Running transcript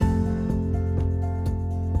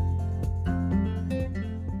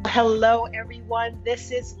Hello, everyone.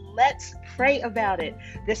 This is Let's Pray About It.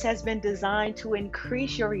 This has been designed to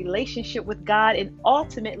increase your relationship with God and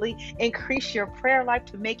ultimately increase your prayer life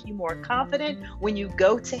to make you more confident when you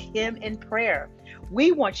go to Him in prayer.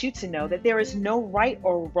 We want you to know that there is no right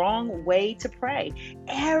or wrong way to pray.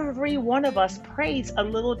 Every one of us prays a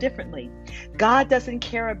little differently. God doesn't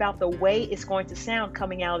care about the way it's going to sound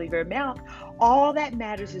coming out of your mouth. All that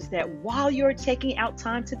matters is that while you're taking out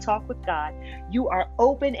time to talk with God, you are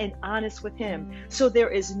open and honest with Him. So there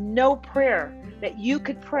is no prayer that you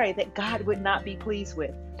could pray that God would not be pleased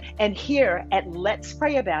with. And here at Let's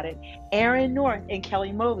Pray About It, Aaron North and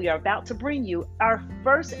Kelly Mobley are about to bring you our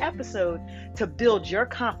first episode to build your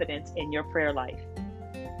confidence in your prayer life.